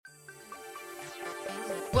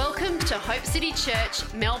Welcome to Hope City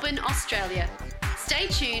Church, Melbourne, Australia. Stay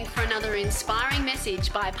tuned for another inspiring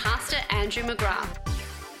message by Pastor Andrew McGrath.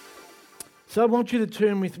 So I want you to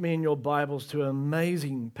turn with me in your Bibles to an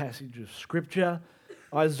amazing passage of Scripture,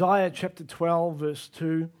 Isaiah chapter 12, verse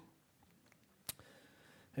 2.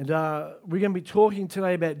 And we're going to be talking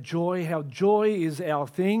today about joy, how joy is our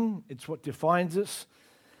thing. It's what defines us.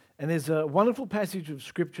 And there's a wonderful passage of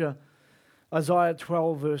Scripture, Isaiah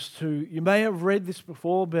 12, verse 2. You may have read this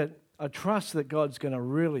before, but I trust that God's going to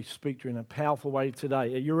really speak to you in a powerful way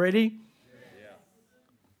today. Are you ready? Yeah.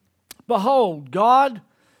 Behold, God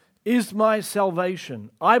is my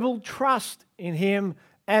salvation. I will trust in Him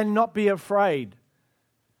and not be afraid.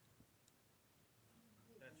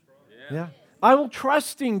 That's right. Yeah. I will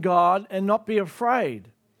trust in God and not be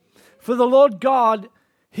afraid. For the Lord God,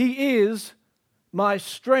 He is my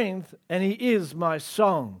strength and He is my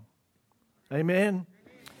song. Amen.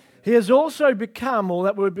 He has also become, or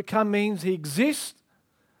that word become means He exists.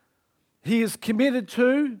 He is committed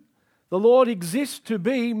to. The Lord exists to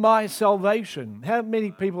be my salvation. How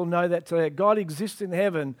many people know that today? God exists in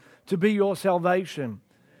heaven to be your salvation.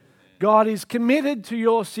 God is committed to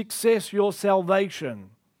your success, your salvation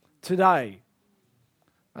today.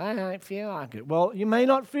 I don't feel like it. Well, you may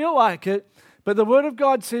not feel like it, but the Word of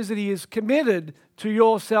God says that He is committed to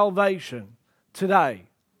your salvation today.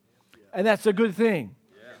 And that's a good thing.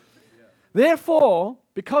 Therefore,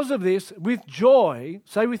 because of this, with joy,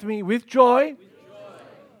 say with me, with joy,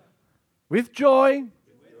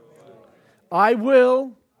 I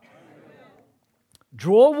will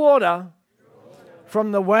draw water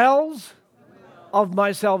from the wells of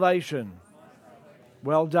my salvation.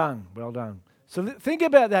 Well done, well done. So think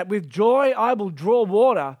about that. With joy, I will draw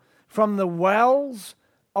water from the wells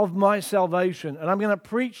of my salvation. And I'm going to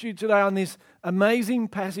preach to you today on this amazing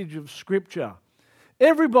passage of Scripture.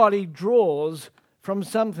 Everybody draws from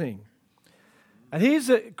something. And here's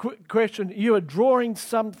a question. You are drawing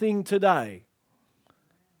something today.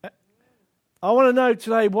 I want to know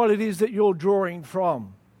today what it is that you're drawing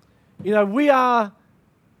from. You know, we are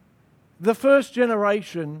the first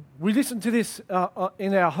generation. We listened to this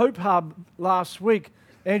in our Hope Hub last week.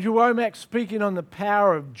 Andrew Womack speaking on the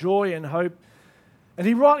power of joy and hope. And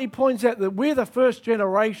he rightly points out that we're the first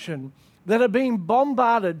generation that are being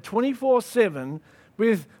bombarded 24/7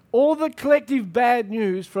 with all the collective bad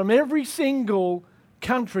news from every single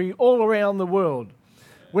country all around the world.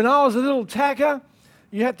 When I was a little tacker,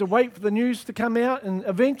 you had to wait for the news to come out, and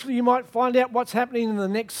eventually you might find out what's happening in the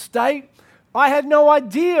next state. I had no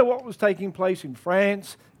idea what was taking place in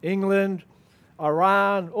France, England,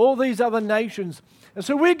 Iran, all these other nations. And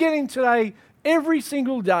so we're getting today, every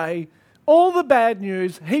single day, all the bad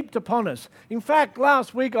news heaped upon us. In fact,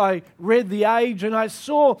 last week I read The Age and I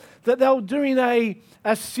saw that they were doing a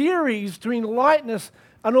series to enlighten us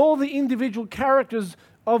on all the individual characters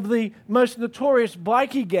of the most notorious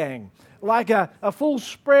bikie gang, like a full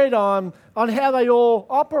spread on how they all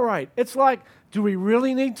operate. It's like, do we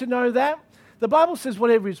really need to know that? The Bible says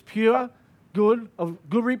whatever is pure, good, of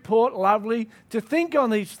good report, lovely, to think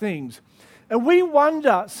on these things. And we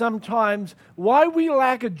wonder sometimes why we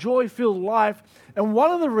lack a joy-filled life, and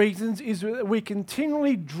one of the reasons is that we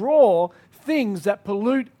continually draw things that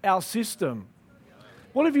pollute our system.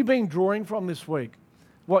 What have you been drawing from this week?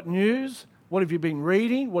 What news? What have you been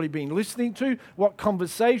reading? What have you been listening to? What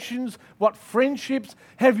conversations? What friendships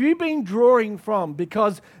have you been drawing from?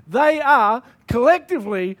 Because they are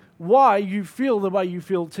collectively why you feel the way you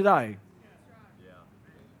feel today.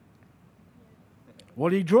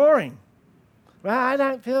 What are you drawing? Well, I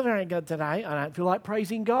don't feel very good today. I don't feel like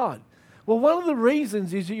praising God. Well, one of the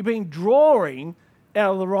reasons is that you've been drawing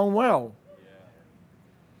out of the wrong well.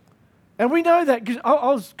 And we know that because I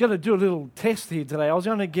was going to do a little test here today. I was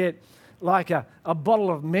going to get like a bottle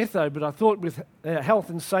of metho, but I thought with health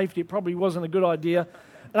and safety it probably wasn't a good idea.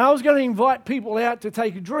 And I was going to invite people out to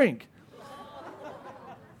take a drink.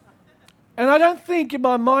 And I don't think in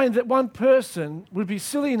my mind that one person would be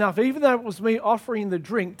silly enough, even though it was me offering the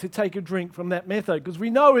drink, to take a drink from that metho, because we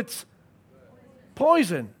know it's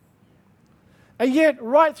poison. And yet,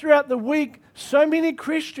 right throughout the week, so many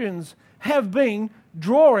Christians have been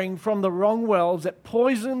drawing from the wrong wells that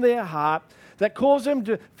poison their heart, that cause them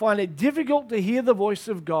to find it difficult to hear the voice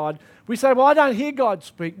of God. We say, well, I don't hear God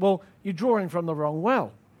speak. Well, you're drawing from the wrong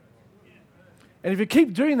well. And if you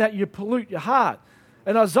keep doing that, you pollute your heart.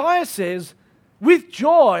 And Isaiah says, with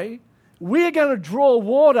joy, we're going to draw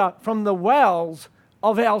water from the wells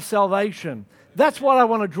of our salvation. That's what I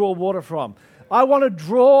want to draw water from. I want to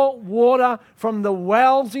draw water from the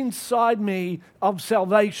wells inside me of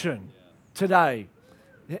salvation today.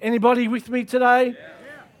 Anybody with me today?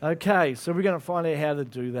 Okay, so we're going to find out how to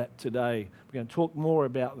do that today. We're going to talk more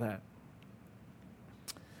about that.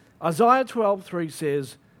 Isaiah 12:3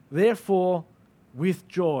 says, therefore, with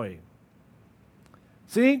joy.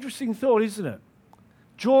 It's an interesting thought, isn't it?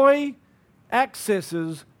 Joy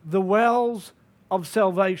accesses the wells of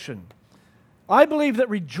salvation. I believe that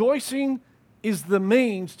rejoicing is the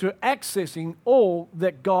means to accessing all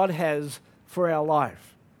that God has for our life.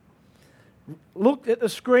 Look at the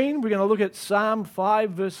screen. We're going to look at Psalm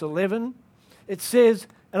 5, verse 11. It says,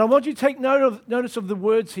 and I want you to take notice of the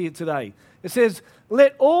words here today. It says,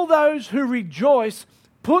 let all those who rejoice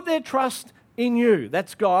put their trust in you.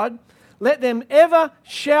 That's God. Let them ever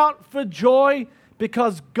shout for joy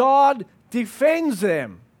because God defends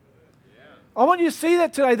them. I want you to see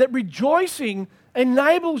that today, that rejoicing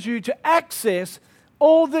enables you to access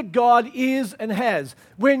all that God is and has.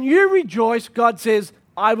 When you rejoice, God says,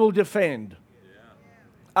 I will defend.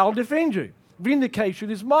 I'll defend you. Vindication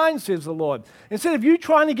is mine, says the Lord. Instead of you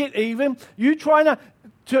trying to get even, you trying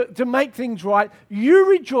to make things right, you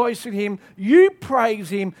rejoice in Him, you praise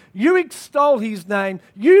Him, you extol His name,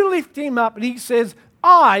 you lift Him up, and He says,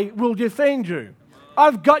 I will defend you.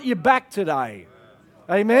 I've got your back today.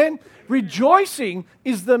 Amen? Rejoicing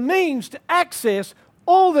is the means to access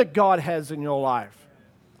all that God has in your life.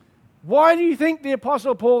 Why do you think the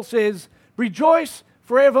Apostle Paul says, rejoice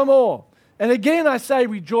forevermore? And again I say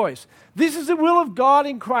rejoice. This is the will of God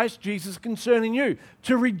in Christ Jesus concerning you.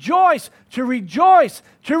 To rejoice, to rejoice,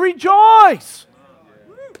 to rejoice.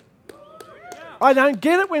 I don't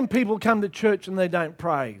get it when people come to church and they don't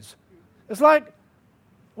praise. It's like,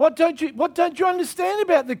 what don't you understand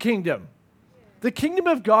about the kingdom? The kingdom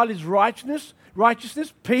of God is righteousness,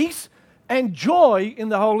 peace, and joy in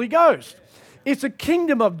the Holy Ghost. It's a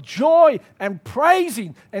kingdom of joy and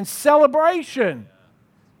praising and celebration.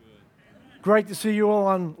 Great to see you all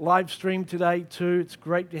on live stream today too. It's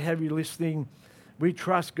great to have you listening. We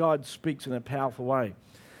trust God speaks in a powerful way.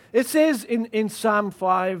 It says in Psalm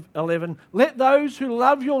 5:11, let those who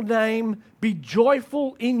love your name be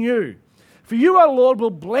joyful in you. For you, O Lord, will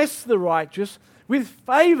bless the righteous. With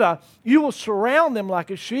favor, you will surround them like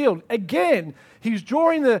a shield. Again, he's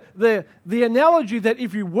drawing the analogy that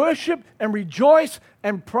if you worship and rejoice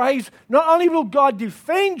and praise, not only will God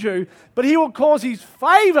defend you, but He will cause His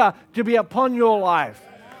favor to be upon your life.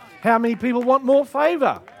 How many people want more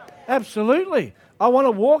favor? Absolutely. I want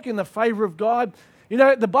to walk in the favor of God. You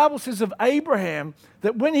know, the Bible says of Abraham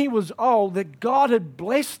that when he was old, that God had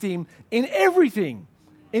blessed him in everything.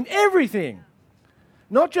 In everything.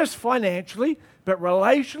 Not just financially, but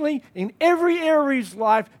relationally, in every area of his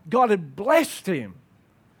life, God had blessed him.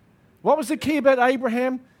 What was the key about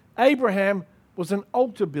Abraham? Abraham was an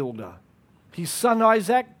altar builder. His son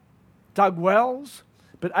Isaac dug wells,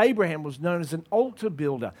 but Abraham was known as an altar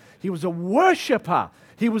builder. He was a worshiper.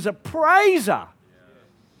 He was a praiser.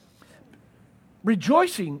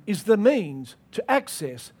 Rejoicing is the means to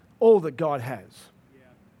access all that God has.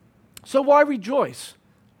 So why rejoice?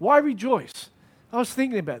 Why rejoice? I was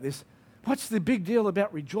thinking about this. What's the big deal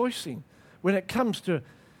about rejoicing when it comes to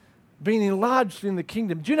being enlarged in the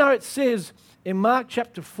kingdom? Do you know it says in Mark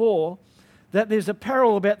chapter 4 that there's a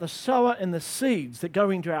parable about the sower and the seeds that go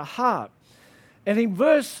into our heart. And in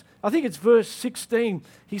I think it's verse 16,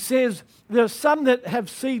 he says, there are some that have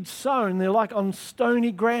seeds sown, they're like on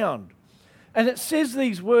stony ground. And it says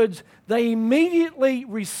these words, they immediately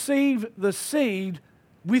receive the seed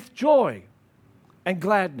with joy and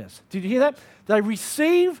gladness. Did you hear that? They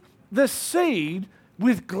receive the seed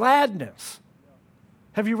with gladness.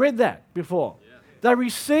 Have you read that before? Yeah. They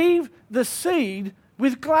receive the seed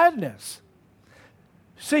with gladness.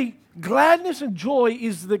 See, gladness and joy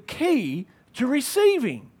is the key to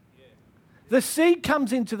receiving. Yeah. The seed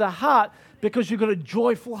comes into the heart because you've got a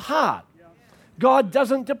joyful heart. Yeah. God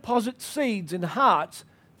doesn't deposit seeds in hearts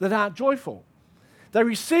that aren't joyful. They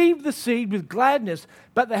receive the seed with gladness,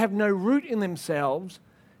 but they have no root in themselves,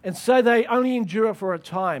 and so they only endure for a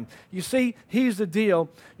time. You see, here's the deal.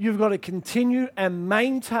 You've got to continue and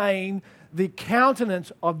maintain the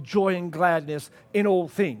countenance of joy and gladness in all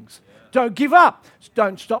things. Don't give up.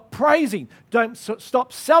 Don't stop praising. Don't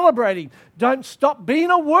stop celebrating. Don't stop being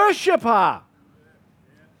a worshiper.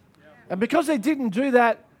 And because they didn't do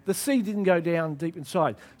that, the seed didn't go down deep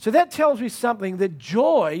inside. So that tells me something, that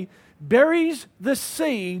joy buries the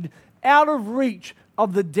seed out of reach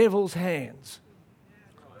of the devil's hands.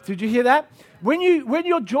 Did you hear that? When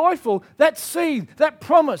you're joyful, that seed, that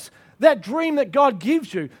promise, that dream that God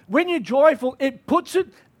gives you, when you're joyful, it puts it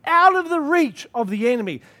out of the reach of the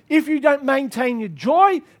enemy. If you don't maintain your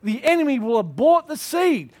joy, the enemy will abort the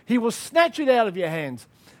seed. He will snatch it out of your hands.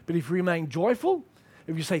 But if you remain joyful,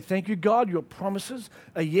 If you say, thank you, God, your promises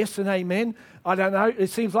are yes and amen. I don't know, it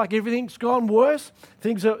seems like everything's gone worse.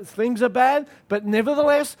 Things are bad, but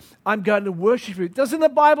nevertheless, I'm going to worship you. Doesn't the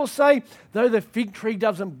Bible say, though the fig tree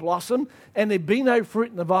doesn't blossom and there be no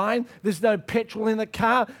fruit in the vine, there's no petrol in the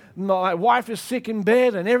car, my wife is sick in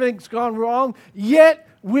bed and everything's gone wrong, yet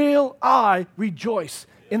will I rejoice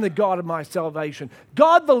in the God of my salvation.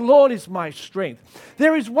 God the Lord is my strength.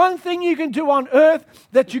 There is one thing you can do on earth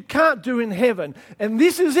that you can't do in heaven, and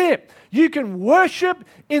this is it. You can worship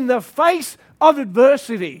in the face of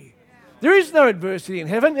adversity. There is no adversity in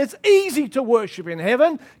heaven. It's easy to worship in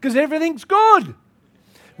heaven because everything's good.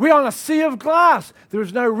 We're on a sea of glass. There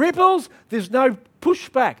is no ripples. There's no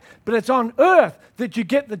pushback. But it's on earth that you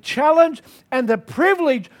get the challenge and the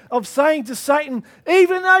privilege of saying to Satan,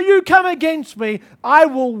 even though you come against me, I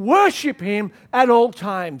will worship him at all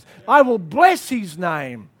times. I will bless his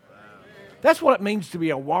name. That's what it means to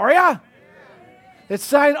be a warrior. It's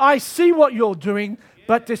saying, I see what you're doing,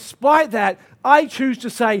 but despite that, I choose to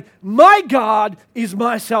say, my God is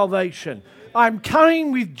my salvation. I'm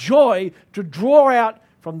coming with joy to draw out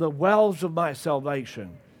from the wells of my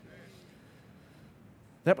salvation.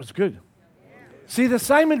 That was good. See, the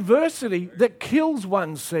same adversity that kills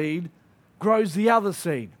one seed grows the other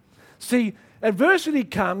seed. See, adversity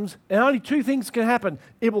comes and only two things can happen.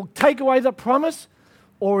 It will take away the promise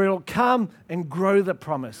or it'll come and grow the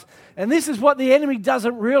promise. And this is what the enemy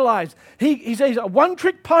doesn't realize. He's a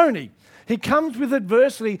one-trick pony. He comes with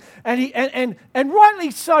adversity and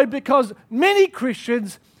rightly so, because many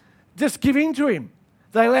Christians just give in to him.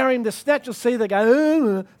 They allow him to snatch a seed. They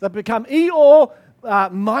go, they become Eeyore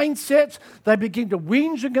mindsets. They begin to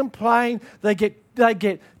whinge and complain. They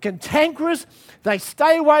get cantankerous. They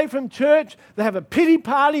stay away from church. They have a pity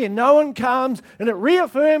party and no one comes, and it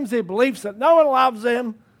reaffirms their beliefs that no one loves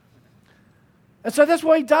them. And so that's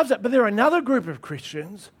why he does it. But there are another group of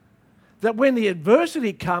Christians that when the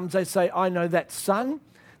adversity comes, they say, I know that sun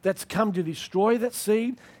that's come to destroy that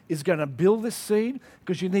seed is going to build this seed,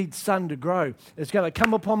 because you need sun to grow. It's going to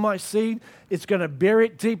come upon my seed. It's going to bury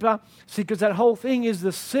it deeper. See, because that whole thing is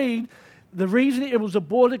the seed. The reason it was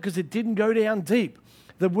aborted because it didn't go down deep.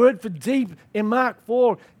 The word for deep in Mark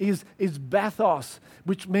 4 is bathos,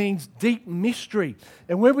 which means deep mystery.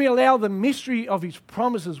 And when we allow the mystery of his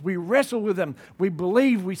promises, we wrestle with them, we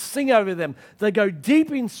believe, we sing over them. They go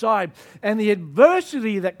deep inside, and the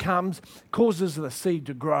adversity that comes causes the seed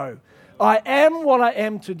to grow. I am what I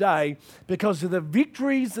am today because of the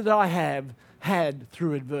victories that I have had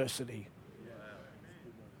through adversity.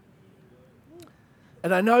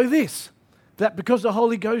 And I know this, that because the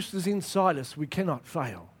Holy Ghost is inside us, we cannot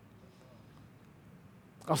fail.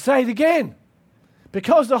 I'll say it again.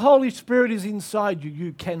 Because the Holy Spirit is inside you,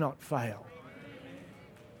 you cannot fail.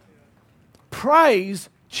 Praise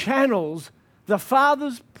channels the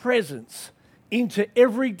Father's presence into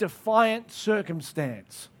every defiant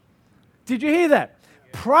circumstance. Did you hear that?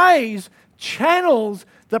 Praise channels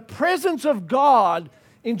the presence of God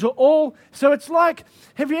into all. So it's like,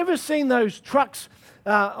 have you ever seen those trucks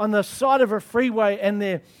on the side of a freeway and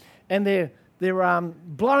they're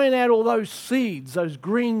blowing out all those seeds, those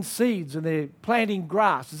green seeds, and they're planting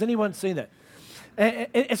grass? Has anyone seen that? And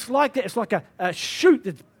it's like that. It's like a shoot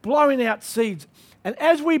that's blowing out seeds. And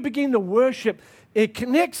as we begin to worship, it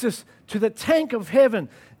connects us to the tank of heaven,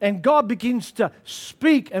 and God begins to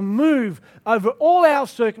speak and move over all our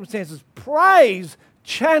circumstances. Praise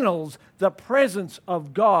channels the presence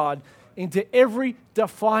of God into every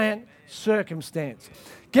defiant circumstance.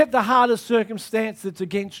 Get the hardest circumstance that's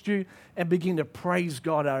against you and begin to praise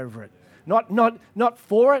God over it. Not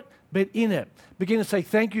for it, but in it. Begin to say,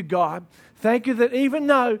 thank you, God. Thank you that even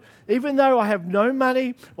though I have no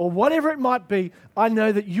money or whatever it might be, I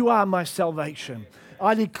know that you are my salvation.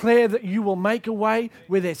 I declare that you will make a way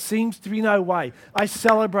where there seems to be no way. I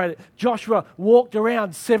celebrate it. Joshua walked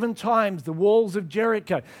around 7 times the walls of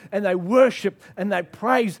Jericho, and they worshiped and they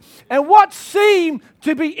praised. And what seemed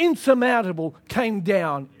to be insurmountable came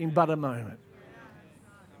down in but a moment.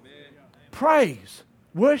 Amen. Praise,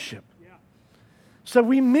 worship. So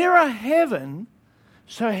we mirror heaven,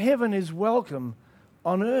 so heaven is welcome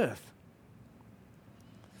on earth.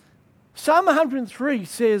 Psalm 103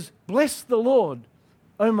 says, bless the Lord,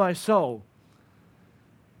 O my soul,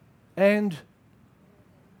 and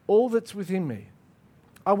all that's within me.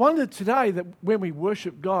 I wonder today that when we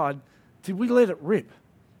worship God, did we let it rip?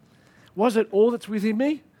 Was it all that's within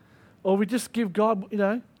me? Or we just give God,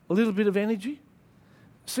 a little bit of energy?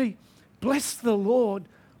 See, bless the Lord,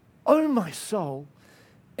 O my soul,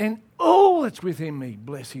 and all that's within me,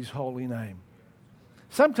 bless his holy name.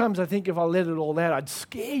 Sometimes I think if I let it all out, I'd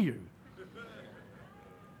scare you.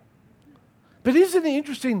 But isn't it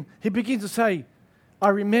interesting? He begins to say, I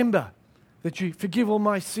remember that you forgive all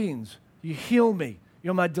my sins. You heal me.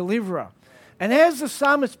 You're my deliverer. And as the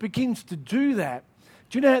psalmist begins to do that,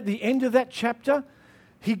 do you know at the end of that chapter,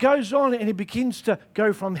 he goes on and he begins to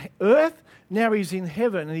go from earth, now he's in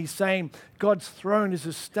heaven, and he's saying God's throne is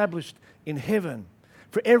established in heaven.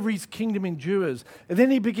 Forever his kingdom endures. And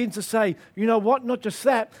then he begins to say, you know what, not just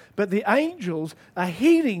that, but the angels are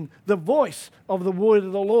heeding the voice of the word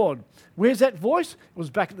of the Lord. Where's that voice? It was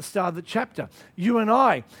back at the start of the chapter. You and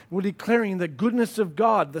I were declaring the goodness of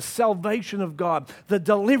God, the salvation of God, the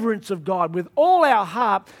deliverance of God with all our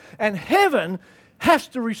heart, and heaven has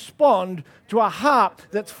to respond to a heart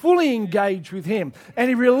that's fully engaged with him. And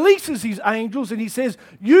he releases his angels and he says,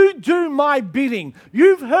 you do my bidding.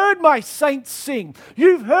 You've heard my saints sing.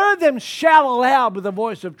 You've heard them shout aloud with a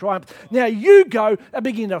voice of triumph. Now you go and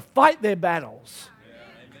begin to fight their battles.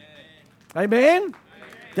 Yeah, amen? Amen?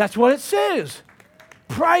 That's what it says.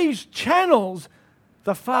 Praise channels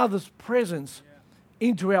the Father's presence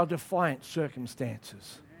into our defiant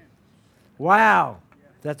circumstances. Wow.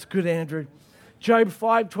 That's good, Andrew. Job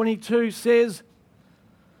 5:22 says,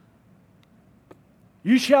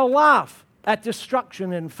 you shall laugh at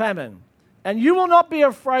destruction and famine, and you will not be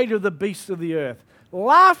afraid of the beasts of the earth.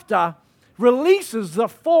 Laughter releases the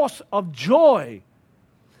force of joy.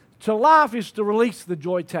 To laugh is to release the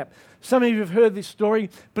joy tap. Some of you have heard this story,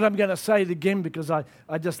 but I'm going to say it again because I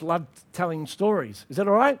just love telling stories. Is that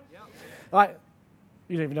all right? Yep.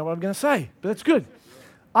 You don't even know what I'm going to say, but that's good.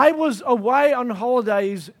 I was away on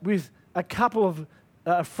holidays with a couple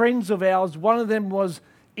of friends of ours. One of them was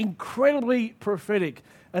incredibly prophetic.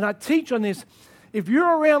 And I teach on this. If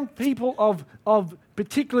you're around people of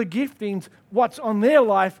particular giftings, what's on their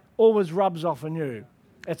life always rubs off on you.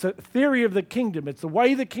 It's a theory of the kingdom. It's the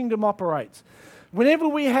way the kingdom operates. Whenever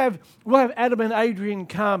we'll have Adam and Adrian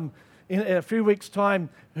come in a few weeks' time,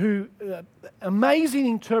 who amazing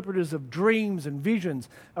interpreters of dreams and visions.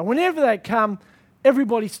 And whenever they come,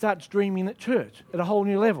 everybody starts dreaming at church at a whole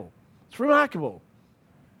new level. It's remarkable.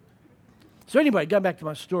 So anyway, going back to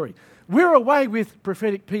my story. We're away with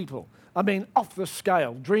prophetic people. I mean, off the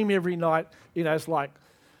scale. Dream every night. It's like,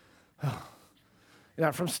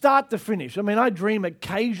 from start to finish. I mean, I dream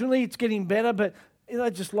occasionally. It's getting better, but,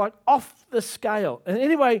 just like off the scale. And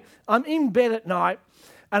anyway, I'm in bed at night,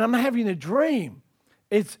 and I'm having a dream.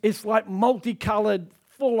 It's like multicolored,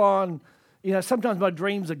 full on. Sometimes my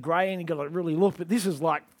dreams are grey and you've got to really look, but this is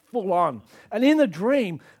like full on. And in the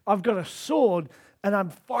dream, I've got a sword and I'm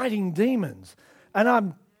fighting demons. And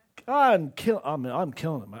I'm killing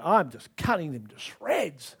them. I'm just cutting them to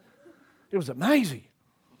shreds. It was amazing.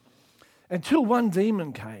 Until one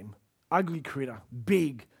demon came, ugly critter,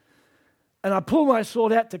 big. And I pulled my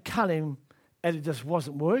sword out to cut him and it just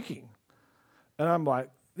wasn't working. And I'm like,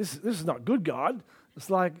 this is not good, God. It's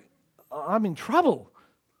like, I'm in trouble.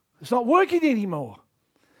 It's not working anymore.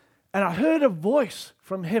 And I heard a voice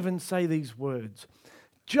from heaven say these words,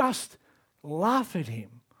 just laugh at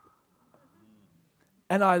him.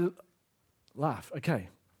 And I laughed, okay.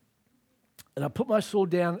 And I put my sword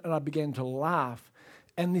down and I began to laugh.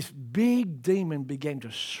 And this big demon began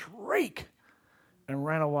to shriek and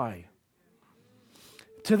ran away.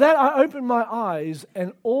 To that, I opened my eyes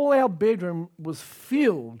and all our bedroom was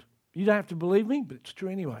filled. You don't have to believe me, but it's true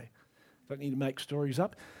anyway. Don't need to make stories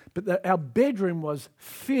up. But our bedroom was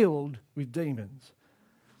filled with demons.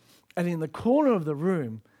 And in the corner of the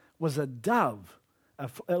room was a dove,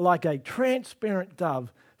 like a transparent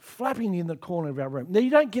dove, flapping in the corner of our room. Now, you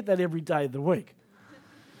don't get that every day of the week.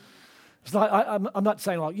 It's like, I'm not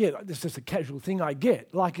saying like, yeah, this is just a casual thing I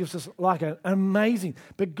get. Like, it's just like an amazing.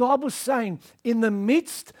 But God was saying, in the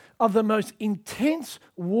midst of the most intense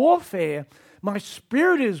warfare, my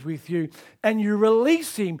spirit is with you, and you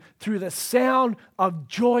release him through the sound of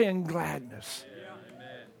joy and gladness.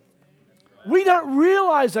 Yeah. We don't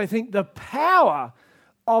realize, I think, the power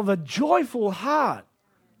of a joyful heart.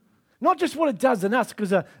 Not just what it does in us,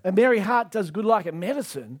 because a merry heart does good like a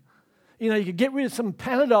medicine. You could get rid of some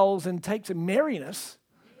Panadols and take some merriness.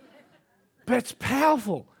 But it's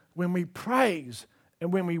powerful when we praise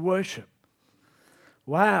and when we worship.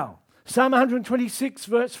 Wow. Psalm 126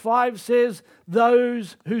 verse 5 says,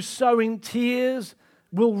 those who sow in tears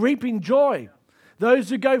will reap in joy. Those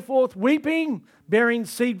who go forth weeping, bearing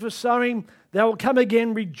seed for sowing, they will come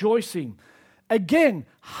again rejoicing. Again,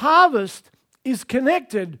 harvest is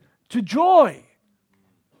connected to joy.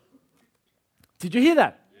 Did you hear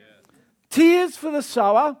that? Yeah. Tears for the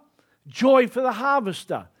sower, joy for the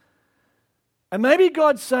harvester. And maybe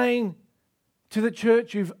God's saying to the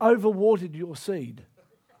church, you've overwatered your seed.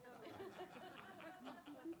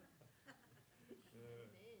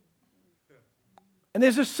 And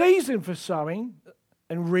there's a season for sowing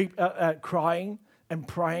and crying and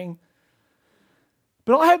praying.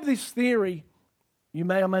 But I have this theory, you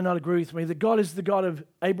may or may not agree with me, that God is the God of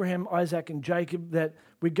Abraham, Isaac, and Jacob, that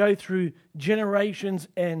we go through generations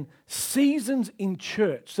and seasons in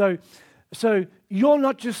church. So you're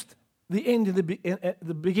not just the end and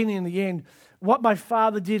the beginning and the end. What my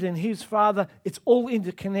father did and his father, it's all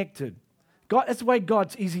interconnected. God, that's the way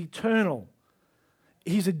God is eternal.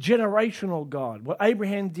 He's a generational God. What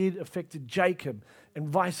Abraham did affected Jacob and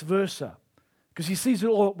vice versa, because he sees it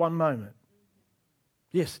all at one moment.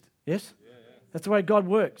 Yes? Yeah. That's the way God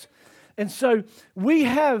works. And so we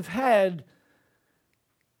have had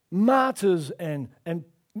martyrs and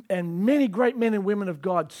many great men and women of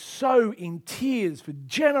God sow in tears for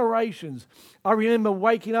generations. I remember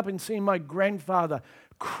waking up and seeing my grandfather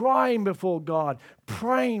crying before God,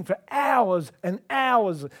 praying for hours and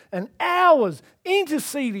hours and hours,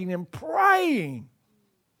 interceding and praying.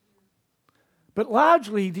 But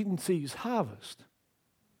largely he didn't see his harvest.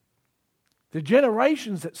 The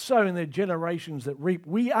generations that sow and the generations that reap.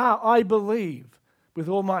 We are, I believe, with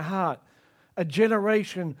all my heart, a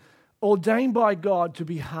generation ordained by God to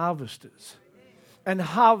be harvesters. And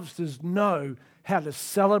harvesters know how to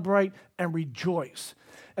celebrate and rejoice.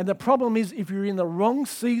 And the problem is, if you're in the wrong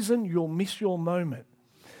season, you'll miss your moment.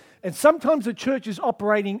 And sometimes the church is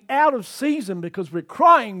operating out of season because we're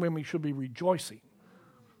crying when we should be rejoicing.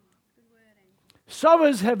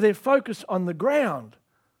 Sowers have their focus on the ground.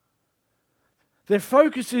 Their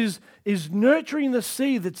focus is nurturing the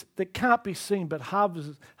seed that can't be seen, but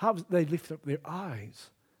harvest, they lift up their eyes.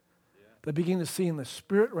 They begin to see in the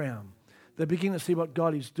spirit realm. They begin to see what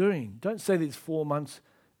God is doing. Don't say there's 4 months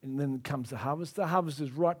and then comes the harvest. The harvest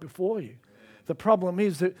is right before you. The problem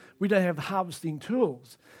is that we don't have harvesting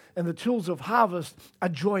tools. And the tools of harvest are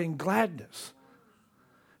joy and gladness.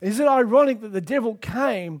 Is it ironic that the devil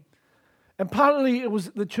came, and partly it was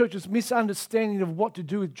the church's misunderstanding of what to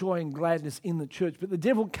do with joy and gladness in the church, but the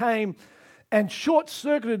devil came and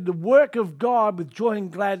short-circuited the work of God with joy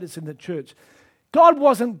and gladness in the church. God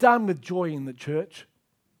wasn't done with joy in the church.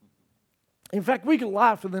 In fact, we could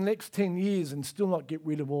laugh for the next 10 years and still not get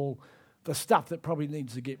rid of all the stuff that probably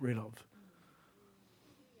needs to get rid of.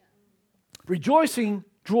 Rejoicing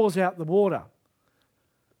draws out the water.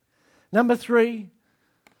 Number 3,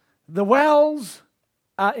 the wells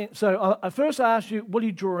are in. So I first asked you, what are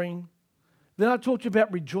you drawing? Then I talked to you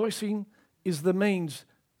about rejoicing is the means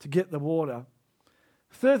to get the water.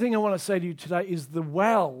 Third thing I want to say to you today is the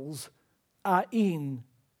wells are in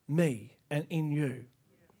me and in you.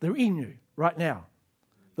 They're in you right now.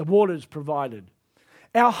 The water is provided.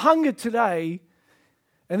 Our hunger today,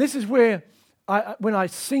 and this is where when I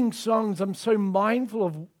sing songs, I'm so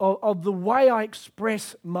mindful of the way I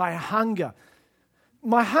express my hunger.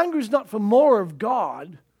 My hunger is not for more of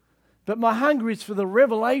God, but my hunger is for the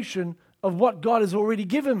revelation of what God has already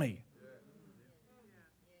given me.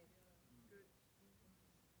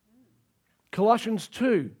 Colossians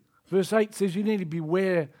 2, verse 8 says you need to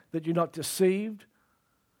beware that you're not deceived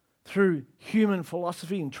through human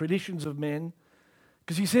philosophy and traditions of men.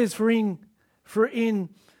 Because he says, for in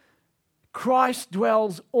Christ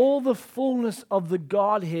dwells all the fullness of the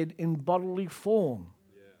Godhead in bodily form.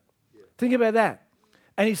 Yeah. Think about that.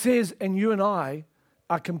 And he says, and you and I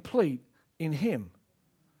are complete in him,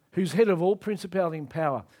 who's head of all principality and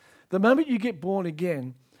power. The moment you get born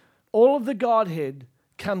again, all of the Godhead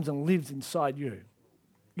comes and lives inside you.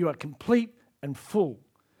 You are complete and full.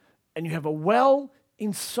 And you have a well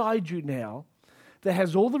inside you now that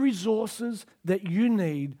has all the resources that you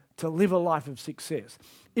need to live a life of success.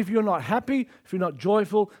 If you're not happy, if you're not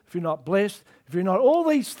joyful, if you're not blessed, if you're not all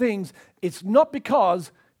these things, it's not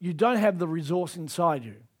because you don't have the resource inside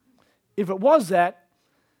you. If it was that,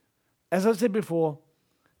 as I said before,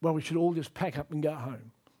 well, we should all just pack up and go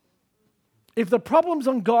home. If the problem's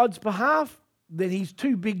on God's behalf, then he's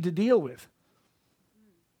too big to deal with.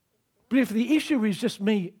 But if the issue is just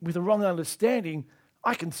me with a wrong understanding,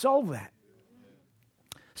 I can solve that.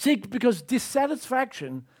 See, because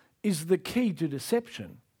dissatisfaction is the key to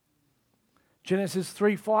deception. Genesis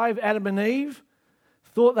 3:5, Adam and Eve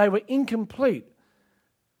thought they were incomplete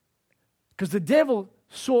because the devil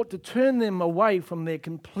sought to turn them away from their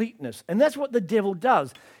completeness. And that's what the devil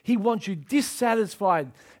does. He wants you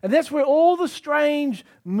dissatisfied. And that's where all the strange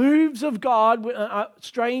moves of God,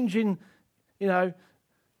 strange in,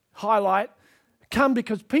 highlight, come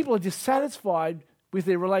because people are dissatisfied with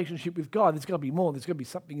their relationship with God. There's got to be more. There's got to be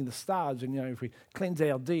something in the stars. And, if we cleanse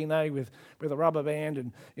our DNA with a rubber band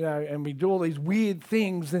and, and we do all these weird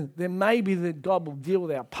things, then maybe that God will deal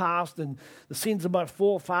with our past and the sins of my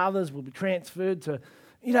forefathers will be transferred to,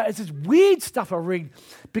 it's this weird stuff I read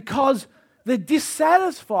because they're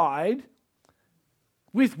dissatisfied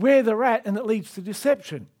with where they're at, and it leads to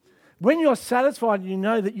deception. When you're satisfied, you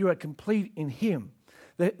know that you are complete in Him,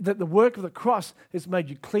 that the work of the cross has made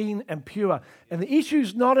you clean and pure. And the issue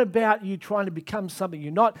is not about you trying to become something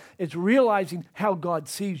you're not. It's realizing how God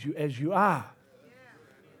sees you as you are.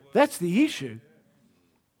 That's the issue.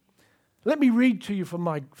 Let me read to you from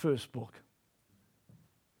my first book.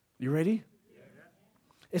 You ready?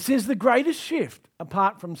 It says the greatest shift,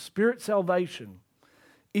 apart from spirit salvation,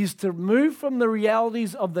 is to move from the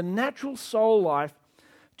realities of the natural soul life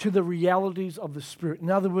to the realities of the spirit. In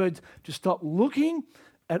other words, to stop looking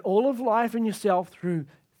at all of life and yourself through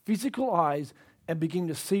physical eyes and begin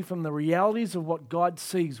to see from the realities of what God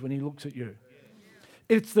sees when He looks at you.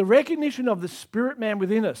 It's the recognition of the spirit man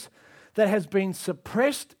within us that has been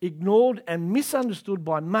suppressed, ignored, and misunderstood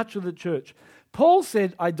by much of the church. Paul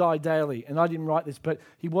said, I die daily. And I didn't write this, but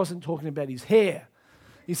he wasn't talking about his hair.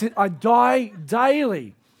 He said, I die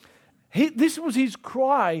daily. This was his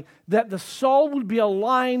cry, that the soul would be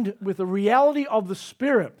aligned with the reality of the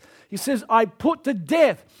Spirit. He says, I put to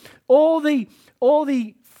death all the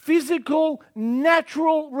physical,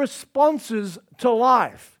 natural responses to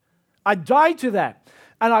life. I die to that.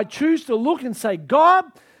 And I choose to look and say, God,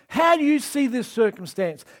 how do you see this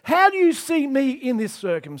circumstance? How do you see me in this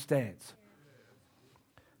circumstance?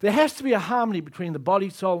 There has to be a harmony between the body,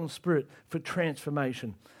 soul, and spirit for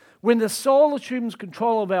transformation. When the soul assumes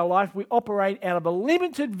control of our life, we operate out of a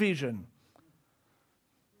limited vision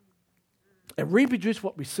and reproduce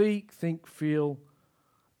what we see, think, feel,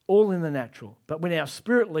 all in the natural. But when our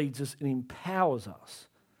spirit leads us, it empowers us.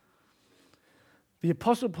 The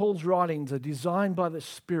Apostle Paul's writings are designed by the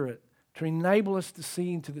Spirit to enable us to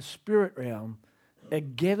see into the spirit realm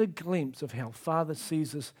and get a glimpse of how Father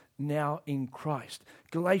sees us now in Christ.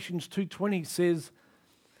 Galatians 2:20 says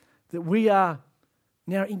that we are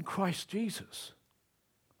now in Christ Jesus.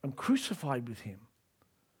 I'm crucified with Him.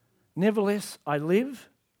 Nevertheless, I live,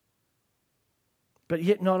 but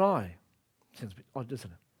yet not I. Sounds a bit odd,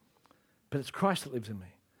 doesn't it? But it's Christ that lives in me.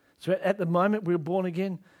 So at the moment we were born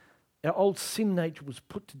again, our old sin nature was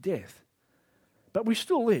put to death. But we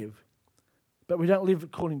still live. But we don't live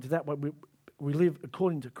according to that way. We live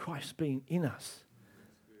according to Christ being in us.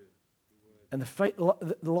 And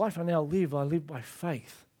the life I now live, I live by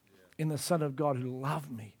faith in the Son of God who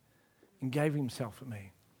loved me and gave Himself for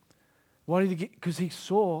me. Why did He get? Because He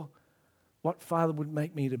saw what Father would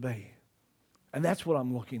make me to be. And that's what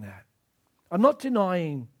I'm looking at. I'm not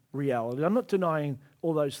denying reality. I'm not denying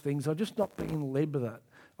all those things. I'm just not being led by that.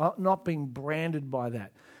 I'm not being branded by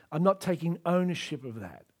that. I'm not taking ownership of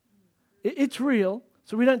that. It's real.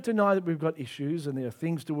 So we don't deny that we've got issues and there are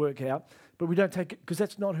things to work out, but we don't take it because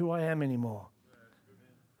that's not who I am anymore.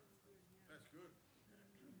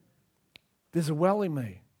 There's a well in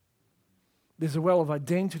me. There's a well of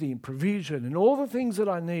identity and provision and all the things that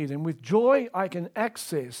I need. And with joy, I can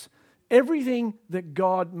access everything that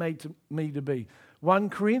God made me to be. 1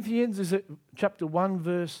 Corinthians, is it chapter 1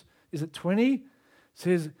 verse, is it 20?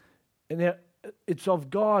 Says, and it's of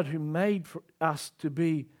God who made for us to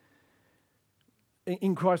be,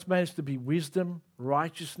 in Christ made us to be wisdom,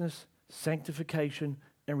 righteousness, sanctification,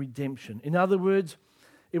 and redemption. In other words,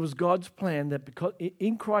 it was God's plan that because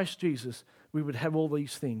in Christ Jesus we would have all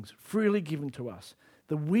these things freely given to us.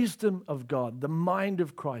 The wisdom of God, the mind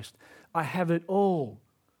of Christ. I have it all.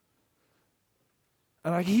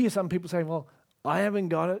 And I hear some people saying, well, I haven't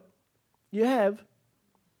got it. You have.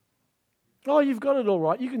 Oh, you've got it all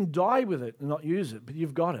right. You can die with it and not use it, but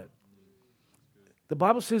you've got it. The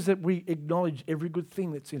Bible says that we acknowledge every good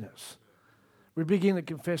thing that's in us. We begin to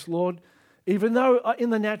confess, Lord, even though in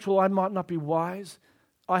the natural I might not be wise,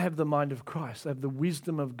 I have the mind of Christ. I have the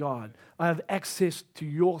wisdom of God. I have access to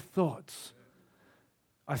your thoughts.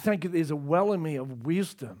 I thank you there's a well in me of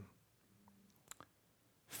wisdom.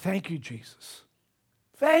 Thank you, Jesus.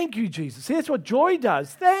 Thank you, Jesus. See, that's what joy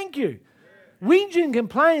does. Thank you. Whinging and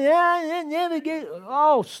complaining.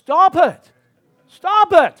 Oh, stop it.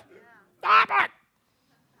 Stop it. Stop it.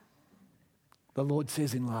 The Lord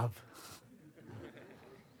says in love.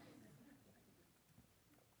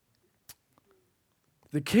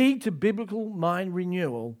 The key to biblical mind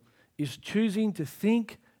renewal is choosing to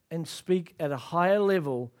think and speak at a higher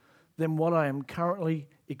level than what I am currently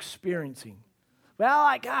experiencing. Well,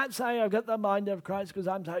 I can't say I've got the mind of Christ because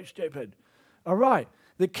I'm so stupid. All right.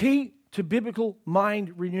 The key to biblical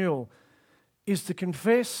mind renewal is to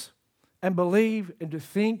confess and believe and to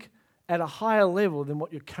think at a higher level than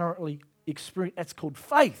what you're currently experiencing. That's called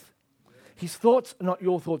faith. His thoughts are not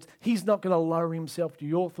your thoughts. He's not going to lower himself to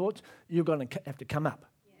your thoughts. You're going to have to come up.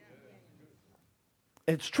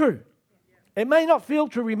 It's true. It may not feel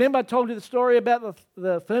true. Remember I told you the story about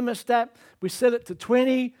the thermostat? We set it to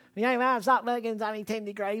 20. It's not working, it's only 10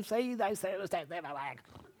 degrees. See, those thermostats never work.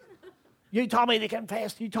 You told me to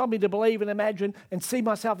confess. You told me to believe and imagine and see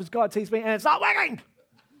myself as God sees me, and it's not working.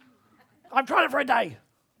 I've tried it for a day.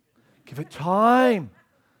 Give it time.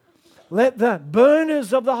 Let the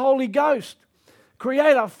burners of the Holy Ghost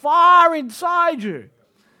create a fire inside you.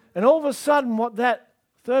 And all of a sudden, what that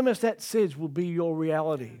thermostat says will be your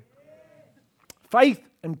reality. Faith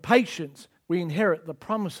and patience, we inherit the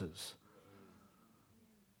promises.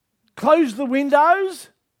 Close the windows.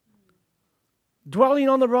 Dwelling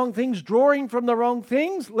on the wrong things, drawing from the wrong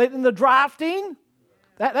things, letting the draft in.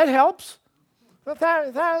 That helps. It's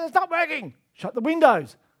not working. Shut the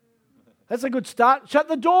windows. That's a good start. Shut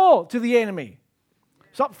the door to the enemy.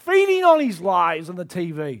 Stop feeding on his lies on the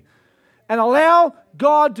TV. And allow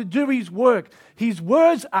God to do his work. His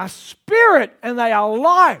words are spirit and they are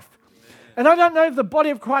life. And I don't know if the body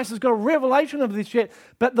of Christ has got a revelation of this yet,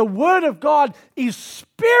 but the word of God is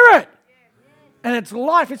spirit. And it's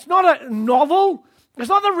life. It's not a novel. It's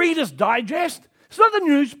not the Reader's Digest. It's not the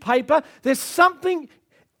newspaper. There's something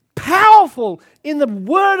powerful in the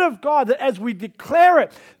Word of God that as we declare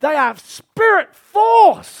it, they are spirit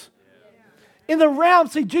force. In the realm,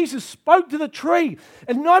 see, Jesus spoke to the tree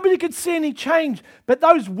and nobody could see any change, but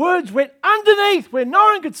those words went underneath where no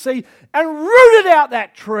one could see and rooted out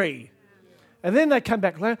that tree. And then they come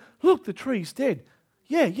back later, look, the tree's dead.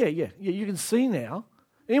 Yeah, you can see now.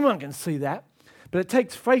 Anyone can see that. But it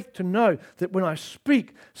takes faith to know that when I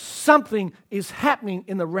speak, something is happening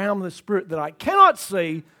in the realm of the Spirit that I cannot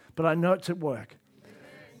see, but I know it's at work. Amen.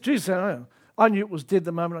 Jesus said, I knew it was dead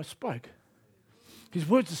the moment I spoke. His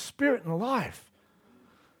words are spirit and life.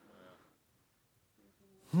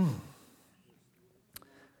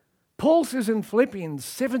 Paul says in Philippians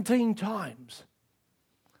 17 times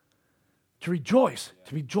to rejoice,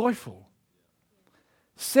 to be joyful.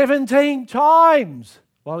 17 times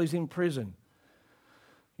while he's in prison.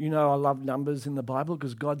 You know I love numbers in the Bible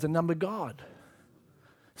because God's a number God.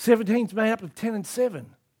 17 is made up of 10 and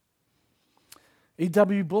 7.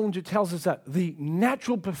 E.W. Bullinger tells us that the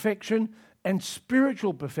natural perfection and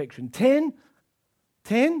spiritual perfection. 10,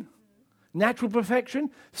 natural perfection.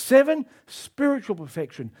 7, spiritual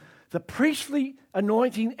perfection. The priestly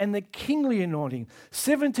anointing and the kingly anointing.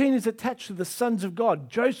 17 is attached to the sons of God.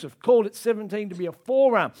 Joseph called it 17 to be a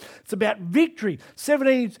forerunner. It's about victory.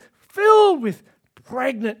 17 is filled with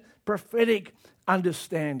pregnant prophetic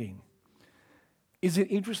understanding. Is it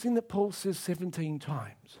interesting that Paul says 17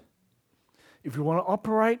 times? If you want to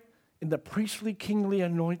operate in the priestly kingly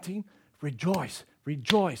anointing, rejoice,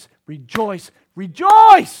 rejoice, rejoice,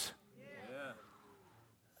 rejoice.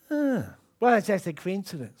 Yeah. Well, that's just a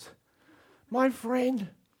coincidence. My friend,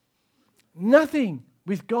 nothing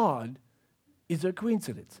with God is a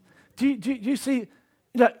coincidence. Do you see,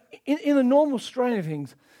 in the normal strain of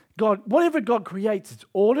things, God, whatever God creates, it's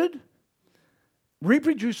ordered,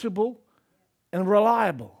 reproducible, and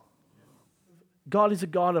reliable. God is a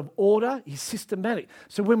God of order. He's systematic.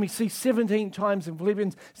 So when we see 17 times in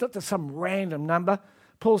Philippians, it's not just some random number.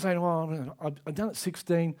 Paul's saying, well, I've done it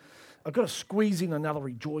 16. I've got to squeeze in another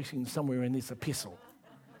rejoicing somewhere in this epistle.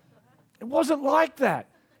 It wasn't like that.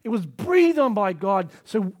 It was breathed on by God.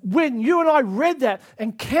 So when you and I read that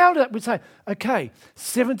and counted it, we'd say, okay,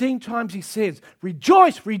 17 times he says,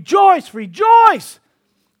 rejoice, rejoice, rejoice.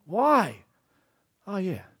 Why? Oh,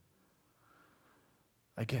 yeah.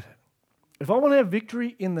 I get it. If I want to have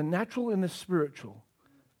victory in the natural and the spiritual,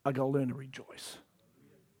 I've got to learn to rejoice.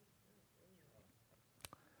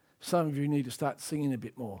 Some of you need to start singing a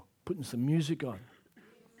bit more, putting some music on,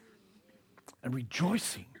 and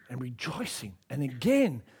rejoicing and rejoicing. And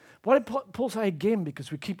again, why did Paul say again?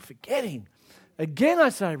 Because we keep forgetting. Again, I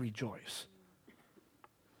say rejoice.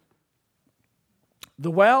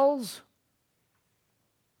 The wells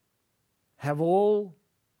have all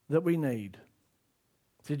that we need.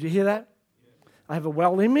 Did you hear that? I have a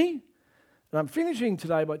well in me. And I'm finishing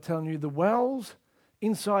today by telling you the wells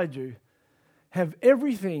inside you have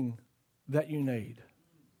everything that you need.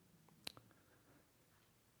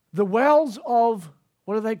 The wells of,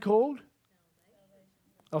 what are they called?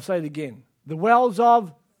 I'll say it again. The wells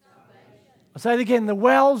of salvation. I'll say it again. The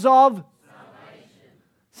wells of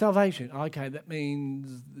salvation. Okay, that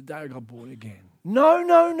means the day I got born again. No.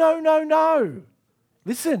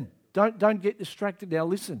 Listen, don't get distracted now.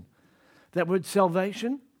 Listen. That word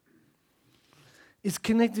salvation is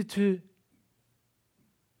connected to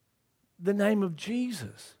the name of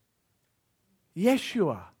Jesus.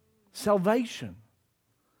 Yeshua, salvation.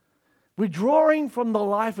 We're drawing from the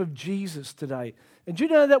life of Jesus today. And do you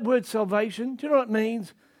know that word salvation? Do you know what it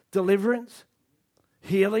means? Deliverance,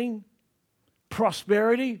 healing,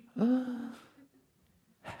 prosperity,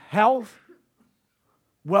 health,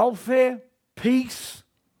 welfare, peace.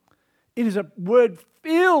 It is a word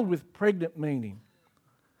filled with pregnant meaning.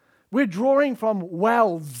 We're drawing from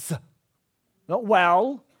wells, not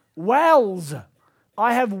well, wells.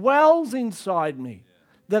 I have wells inside me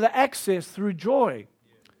that are accessed through joy.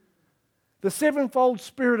 The sevenfold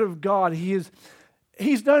Spirit of God, He's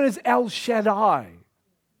known as El Shaddai.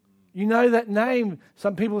 You know that name.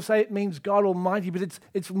 Some people say it means God Almighty, but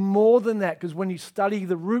it's more than that, because when you study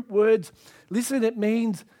the root words, listen, it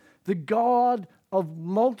means the God of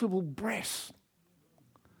multiple breasts.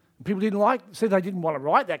 People said they didn't want to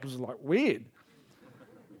write that because it's like weird.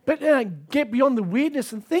 But get beyond the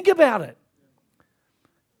weirdness and think about it.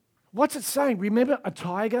 What's it saying? Remember a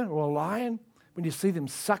tiger or a lion? When you see them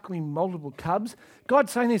suckling multiple cubs?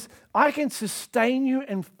 God's saying this, I can sustain you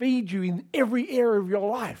and feed you in every area of your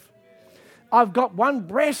life. I've got one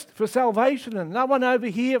breast for salvation and another one over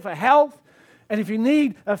here for health. And if you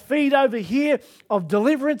need a feed over here of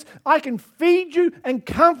deliverance, I can feed you and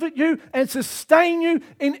comfort you and sustain you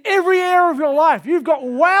in every area of your life. You've got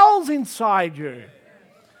wells inside you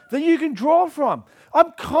that you can draw from.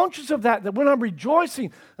 I'm conscious of that when I'm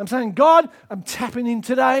rejoicing, I'm saying, God, I'm tapping in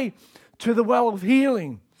today to the well of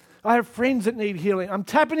healing. I have friends that need healing. I'm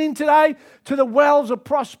tapping in today to the wells of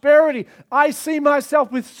prosperity. I see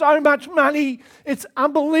myself with so much money. It's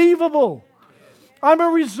unbelievable. I'm a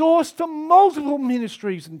resource to multiple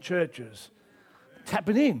ministries and churches.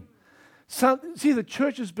 Tapping in. So, see, the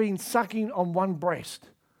church has been sucking on one breast.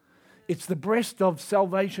 It's the breast of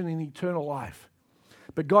salvation and eternal life.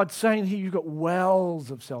 But God's saying here, you've got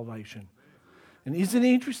wells of salvation. And isn't it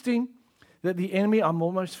interesting that the enemy, I'm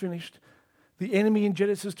almost finished, the enemy in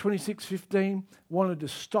Genesis 26:15 wanted to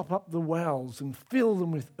stop up the wells and fill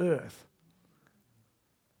them with earth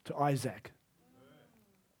to Isaac.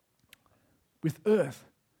 With earth.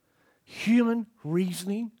 Human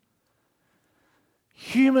reasoning,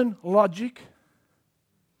 human logic.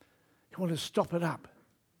 He wanted to stop it up.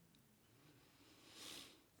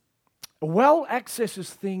 A well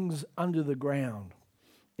accesses things under the ground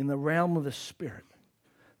in the realm of the spirit.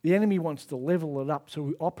 The enemy wants to level it up so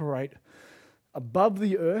we operate above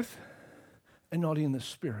the earth and not in the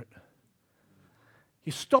spirit. He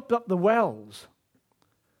stopped up the wells.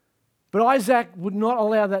 But Isaac would not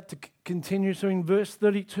allow that to continue. So in verse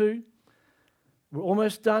 32, we're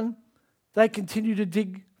almost done. They continue to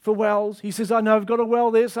dig for wells. He says, I know I've got a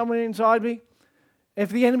well there somewhere inside me. If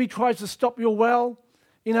the enemy tries to stop your well,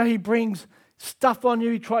 he brings stuff on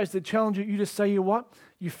you. He tries to challenge you. You just say, you what?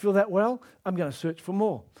 You fill that well? I'm going to search for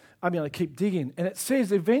more. I'm going to keep digging. And it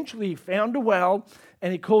says eventually he found a well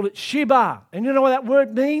and he called it Sheba. And you know what that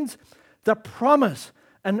word means? The promise,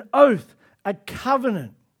 an oath, a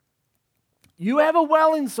covenant. You have a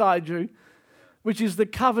well inside you, which is the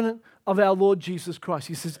covenant of our Lord Jesus Christ.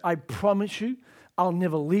 He says, I promise you, I'll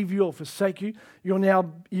never leave you or forsake you.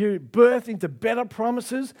 You birth into better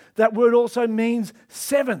promises. That word also means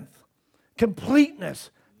seventh,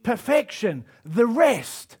 completeness, perfection, the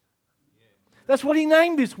rest. That's what he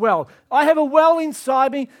named this well. I have a well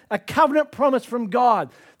inside me, a covenant promise from God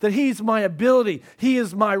that He is my ability, He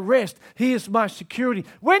is my rest, He is my security.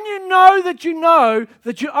 When you know that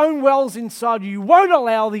you own wells inside you won't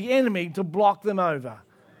allow the enemy to block them over.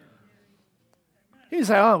 You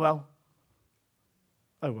say, oh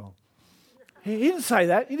well. He didn't say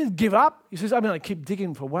that. He didn't give up. He says, I'm going to keep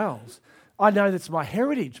digging for wells. I know that's my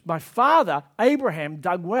heritage. My father, Abraham,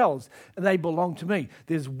 dug wells, and they belong to me.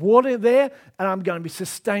 There's water there, and I'm going to be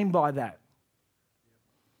sustained by that.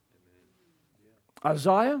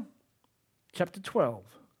 Isaiah chapter 12,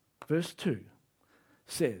 verse 2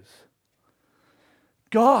 says,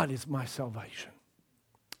 God is my salvation.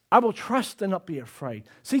 I will trust and not be afraid.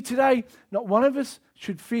 See, today, not one of us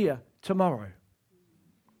should fear tomorrow.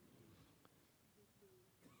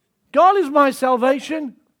 God is my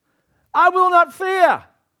salvation. I will not fear.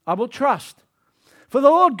 I will trust. For the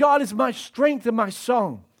Lord God is my strength and my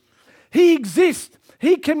song. He exists.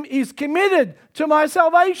 He is committed to my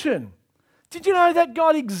salvation. Did you know that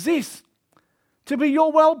God exists to be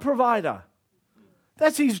your well provider?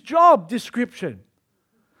 That's His job description.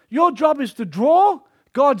 Your job is to draw.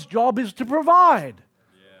 God's job is to provide.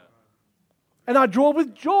 Yeah. And I draw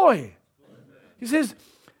with joy. He says,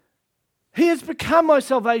 He has become my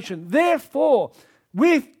salvation. Therefore,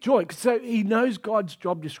 with joy. So He knows God's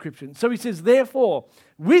job description. So He says, therefore,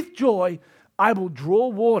 with joy, I will draw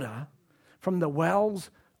water from the wells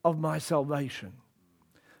of my salvation.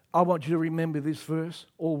 I want you to remember this verse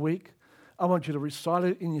all week. I want you to recite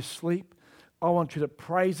it in your sleep. I want you to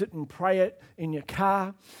praise it and pray it in your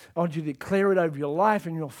car. I want you to declare it over your life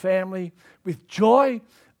and your family. With joy,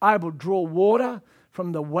 I will draw water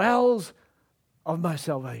from the wells of my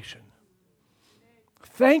salvation.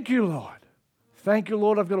 Thank you, Lord. Thank you,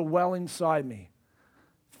 Lord, I've got a well inside me.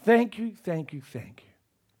 Thank you, thank you, thank you.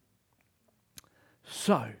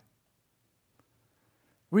 So,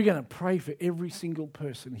 we're going to pray for every single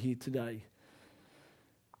person here today,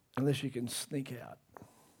 unless you can sneak out.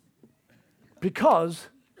 Because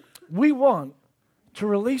we want to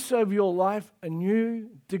release over your life a new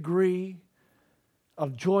degree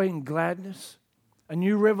of joy and gladness, a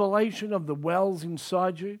new revelation of the wells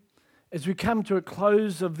inside you. As we come to a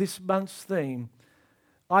close of this month's theme,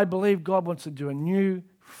 I believe God wants to do a new,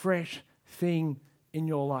 fresh thing in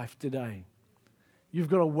your life today. You've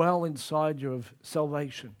got a well inside you of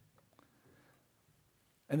salvation.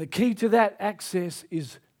 And the key to that access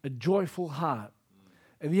is a joyful heart.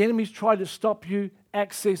 And the enemy's tried to stop you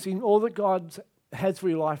accessing all that God has for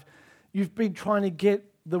your life. You've been trying to get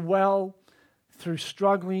the well through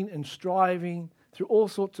struggling and striving, through all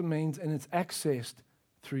sorts of means, and it's accessed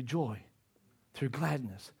through joy, through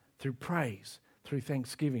gladness, through praise, through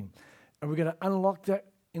thanksgiving. And we're going to unlock that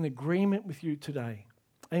in agreement with you today.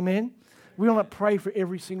 Amen? We want to pray for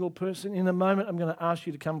every single person. In a moment, I'm going to ask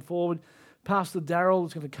you to come forward. Pastor Darryl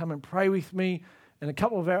is going to come and pray with me, and a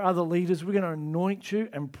couple of our other leaders. We're going to anoint you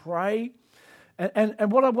and pray.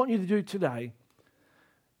 And what I want you to do today,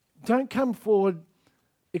 don't come forward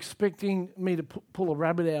expecting me to pull a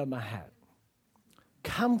rabbit out of my hat.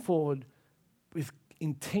 Come forward with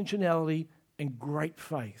intentionality and great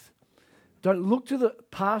faith. Don't look to the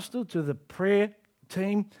pastor, to the prayer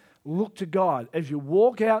team. Look to God. As you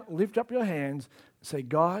walk out, lift up your hands and say,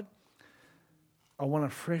 God, I want a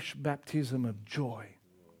fresh baptism of joy.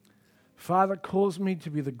 Father, cause me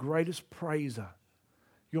to be the greatest praiser.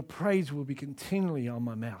 Your praise will be continually on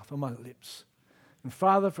my mouth, on my lips. And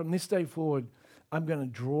Father, from this day forward, I'm going to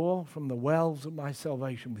draw from the wells of my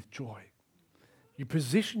salvation with joy. You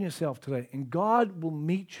position yourself today, and God will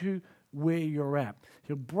meet you where you're at.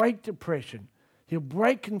 He'll break depression. He'll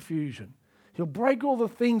break confusion. He'll break all the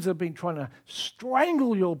things that have been trying to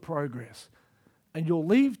strangle your progress. And you'll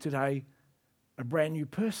leave today a brand new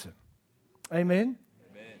person. Amen?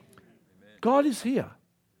 Amen. God is here.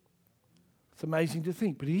 It's amazing to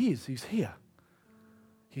think, but He is. He's here.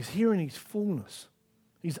 He's here in His fullness.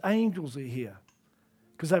 His angels are here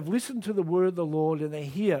because they've listened to the word of the Lord and they're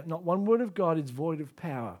here. Not one word of God is void of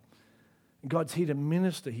power. And God's here to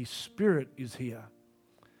minister. His Spirit is here.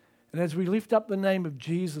 And as we lift up the name of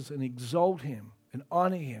Jesus and exalt Him and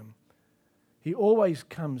honor Him, He always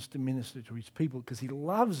comes to minister to His people because He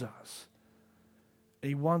loves us.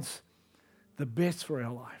 He wants the best for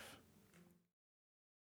our life.